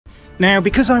Now,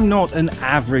 because I'm not an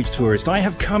average tourist, I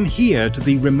have come here to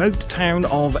the remote town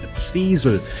of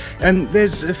Zwiesel, and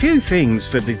there's a few things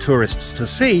for the tourists to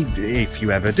see, if you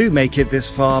ever do make it this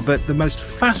far, but the most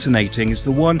fascinating is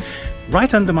the one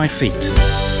right under my feet.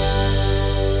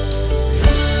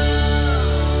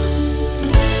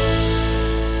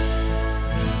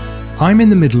 I'm in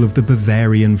the middle of the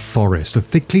Bavarian forest, a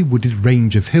thickly wooded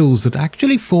range of hills that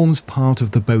actually forms part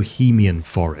of the Bohemian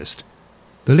forest.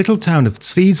 The little town of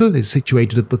Zwiesel is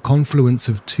situated at the confluence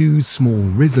of two small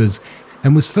rivers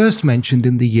and was first mentioned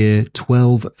in the year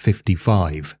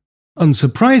 1255.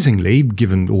 Unsurprisingly,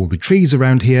 given all the trees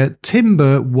around here,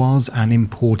 timber was an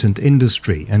important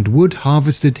industry, and wood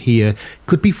harvested here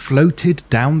could be floated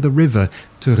down the river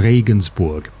to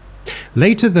Regensburg.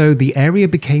 Later, though, the area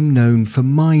became known for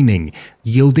mining,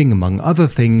 yielding, among other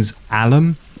things,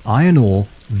 alum, iron ore,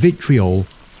 vitriol,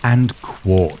 and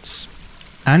quartz.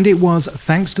 And it was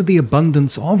thanks to the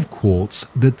abundance of quartz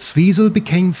that Zwiesel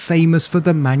became famous for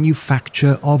the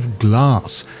manufacture of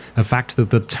glass, a fact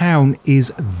that the town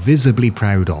is visibly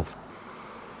proud of.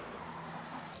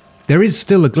 There is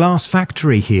still a glass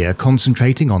factory here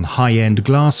concentrating on high-end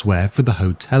glassware for the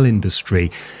hotel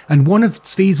industry, and one of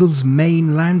Zwiesel's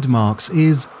main landmarks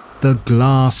is the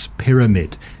Glass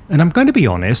Pyramid. And I'm going to be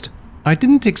honest, I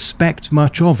didn't expect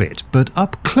much of it, but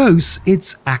up close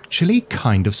it's actually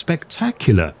kind of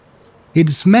spectacular.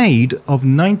 It's made of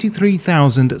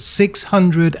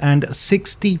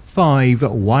 93,665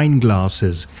 wine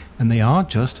glasses, and they are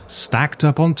just stacked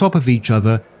up on top of each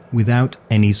other without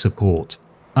any support.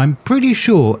 I'm pretty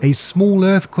sure a small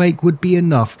earthquake would be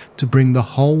enough to bring the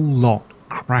whole lot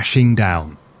crashing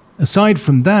down. Aside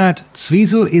from that,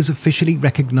 Zwiesel is officially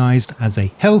recognised as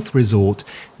a health resort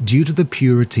due to the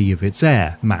purity of its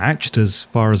air, matched, as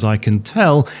far as I can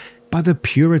tell, by the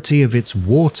purity of its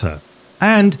water.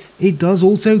 And it does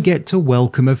also get to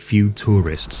welcome a few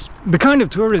tourists. The kind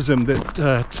of tourism that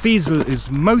Zwiesel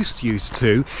is most used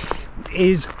to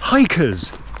is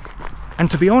hikers.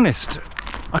 And to be honest,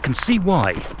 I can see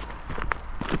why.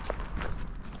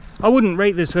 I wouldn't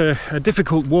rate this a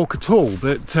difficult walk at all,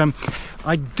 but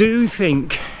I do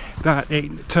think that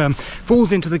it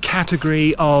falls into the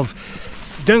category of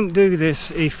don't do this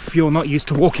if you're not used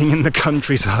to walking in the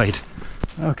countryside.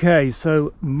 Okay,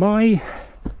 so my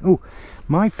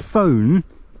phone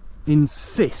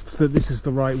insists that this is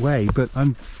the right way, but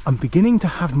I'm beginning to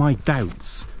have my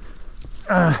doubts.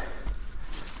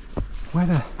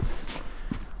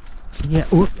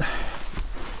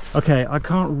 Okay, I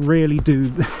can't really do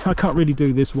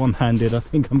this one-handed. I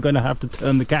think I'm going to have to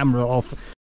turn the camera off.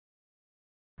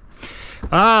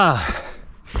 Ah,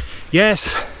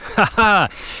 yes, haha,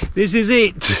 this is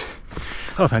it.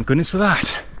 Oh, thank goodness for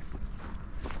that.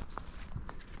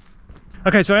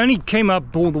 Okay, so I only came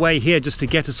up all the way here just to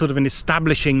get a sort of an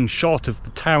establishing shot of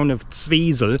the town of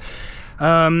Zwiesel.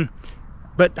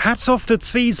 But hats off to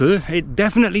Zwiesel, it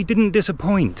definitely didn't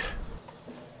disappoint.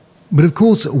 But of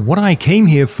course, what I came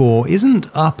here for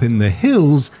isn't up in the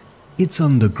hills, it's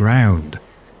underground.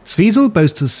 Zwiesel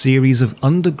boasts a series of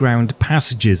underground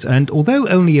passages, and although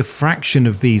only a fraction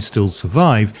of these still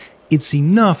survive, it's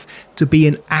enough to be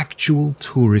an actual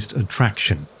tourist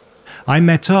attraction. I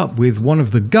met up with one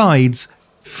of the guides,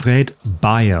 Fred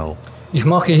Bayer. Ich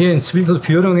mache hier in Zwiesel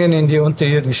Führungen in die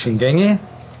unterirdischen Gänge.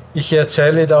 Ich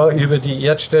erzähle da über die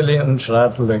Erdställe und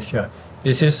Schratellöcher.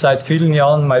 Das ist seit vielen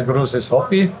Jahren mein großes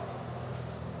Hobby.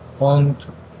 Und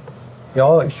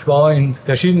ja, ich war in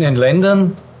verschiedenen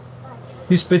Ländern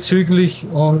diesbezüglich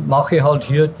und mache halt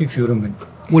hier die Führungen.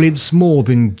 Well, it's more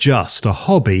than just a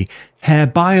hobby. Herr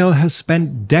Bayer has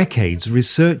spent decades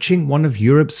researching one of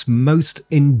Europe's most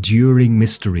enduring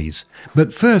mysteries.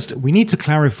 But first, we need to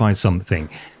clarify something.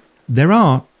 There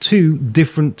are two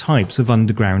different types of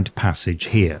underground passage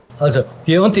here. Also,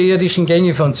 die unterirdischen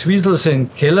Gänge von Zwiesel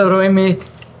sind Kellerräume,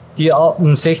 die ab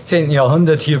dem 16.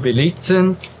 Jahrhundert hier belegt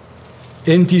sind.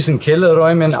 In diesen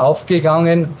Kellerräumen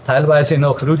aufgegangen, teilweise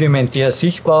noch rudimentär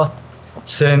sichtbar,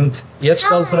 sind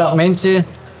Erdstallfragmente.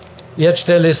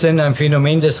 Erdställe sind ein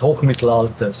Phänomen des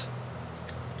Hochmittelalters.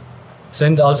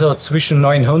 Sind also zwischen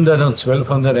 900 und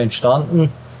 1200 entstanden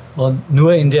und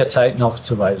nur in der Zeit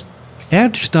nachzuweisen.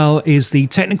 Erdstall is the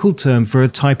technical term for a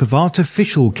type of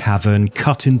artificial cavern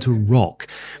cut into rock.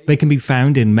 They can be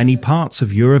found in many parts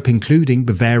of Europe, including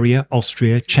Bavaria,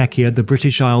 Austria, Czechia, the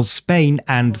British Isles, Spain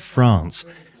and France.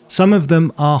 Some of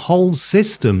them are whole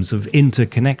systems of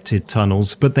interconnected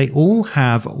tunnels, but they all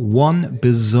have one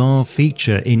bizarre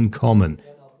feature in common.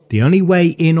 The only way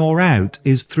in or out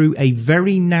is through a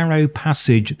very narrow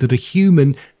passage that a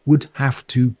human would have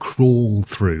to crawl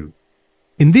through.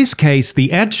 In this case, the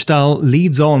Erdstall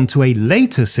leads on to a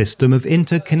later system of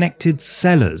interconnected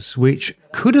cellars, which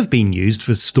could have been used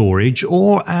for storage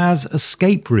or as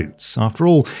escape routes. After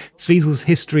all, Zwiesel's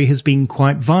history has been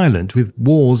quite violent, with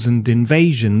wars and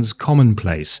invasions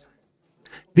commonplace.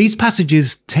 These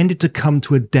passages tended to come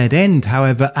to a dead end,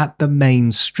 however, at the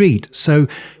main street, so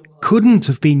couldn't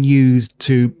have been used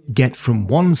to get from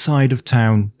one side of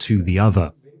town to the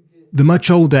other. The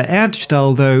much older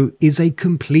Erdstall, though, is a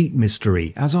complete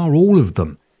mystery, as are all of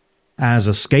them. As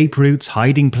escape routes,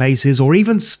 hiding places, or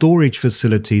even storage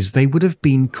facilities, they would have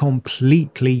been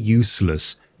completely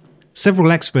useless.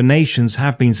 Several explanations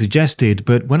have been suggested,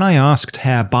 but when I asked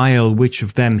Herr Beil which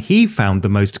of them he found the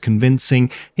most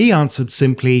convincing, he answered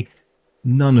simply,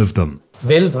 none of them.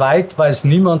 Weltweit weiß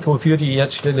niemand, wofür die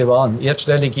Erdställe waren.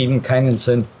 Erdställe geben keinen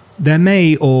Sinn. There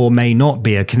may or may not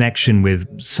be a connection with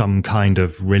some kind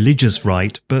of religious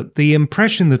rite, but the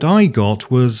impression that I got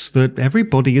was that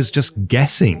everybody is just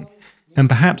guessing. And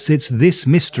perhaps it's this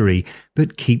mystery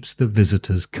that keeps the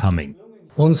visitors coming.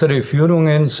 Unsere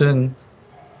Führungen sind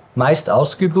meist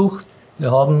ausgebucht.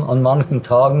 Wir haben an manchen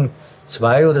Tagen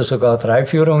 2 oder sogar 3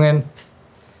 Führungen.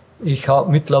 Ich habe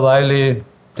mittlerweile,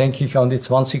 denke ich, an die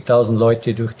 20.000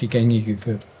 Leute durch die Gänge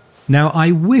geführt. Now,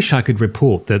 I wish I could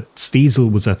report that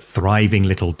Zwiesel was a thriving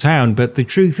little town, but the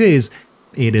truth is,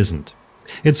 it isn't.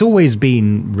 It's always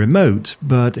been remote,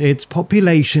 but its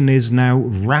population is now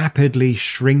rapidly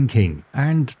shrinking,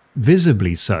 and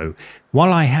visibly so.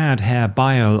 While I had Herr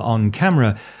Beil on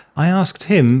camera, I asked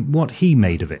him what he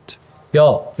made of it.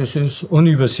 Ja, das ist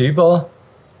unübersehbar.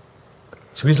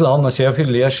 Zwiesel haben wir sehr viel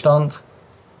Leerstand.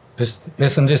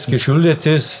 Wessen das geschuldet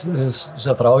ist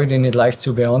eine Frage, die nicht leicht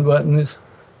zu beantworten ist.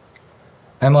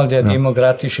 Einmal der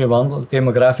demografische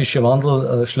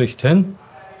Wandel schlichthin.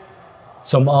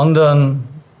 Zum anderen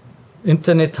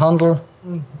Internethandel.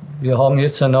 Wir haben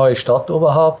jetzt ein neues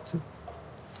Stadtoberhaupt.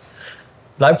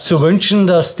 Bleibt zu wünschen,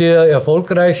 dass der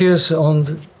erfolgreich ist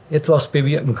und etwas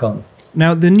bewirken kann.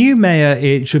 Now, the new mayor,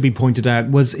 it should be pointed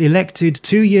out, was elected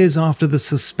 2 years after the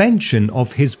suspension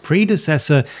of his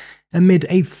predecessor amid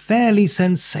a fairly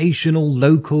sensational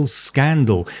local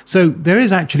scandal. So there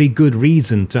is actually good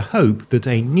reason to hope that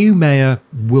a new mayor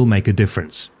will make a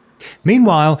difference.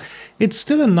 Meanwhile, it's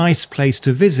still a nice place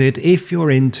to visit if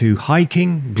you're into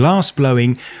hiking, glass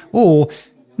blowing, or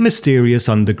mysterious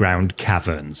underground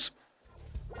caverns.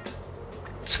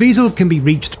 Zwiesel can be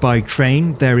reached by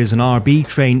train. There is an RB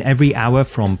train every hour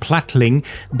from Plattling,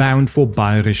 bound for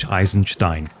Bayerisch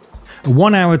Eisenstein. A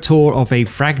 1-hour tour of a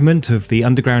fragment of the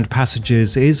underground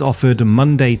passages is offered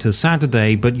Monday to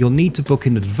Saturday, but you'll need to book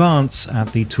in advance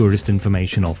at the Tourist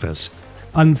Information Office.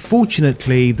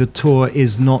 Unfortunately, the tour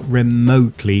is not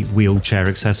remotely wheelchair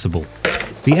accessible.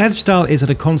 The Erdstalls is at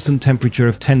a constant temperature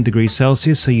of 10 degrees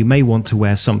Celsius, so you may want to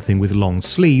wear something with long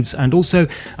sleeves, and also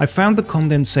I found the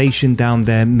condensation down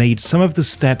there made some of the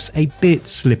steps a bit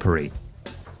slippery.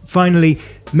 Finally,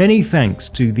 many thanks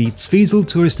to the Zwiesel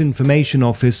Tourist Information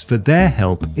Office for their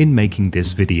help in making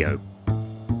this video.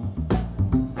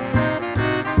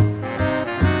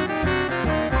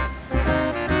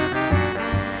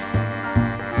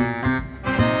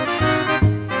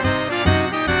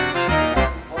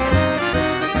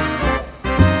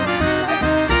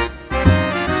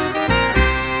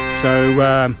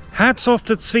 So hats off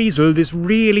to Zwiesel. This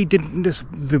really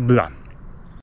didn't.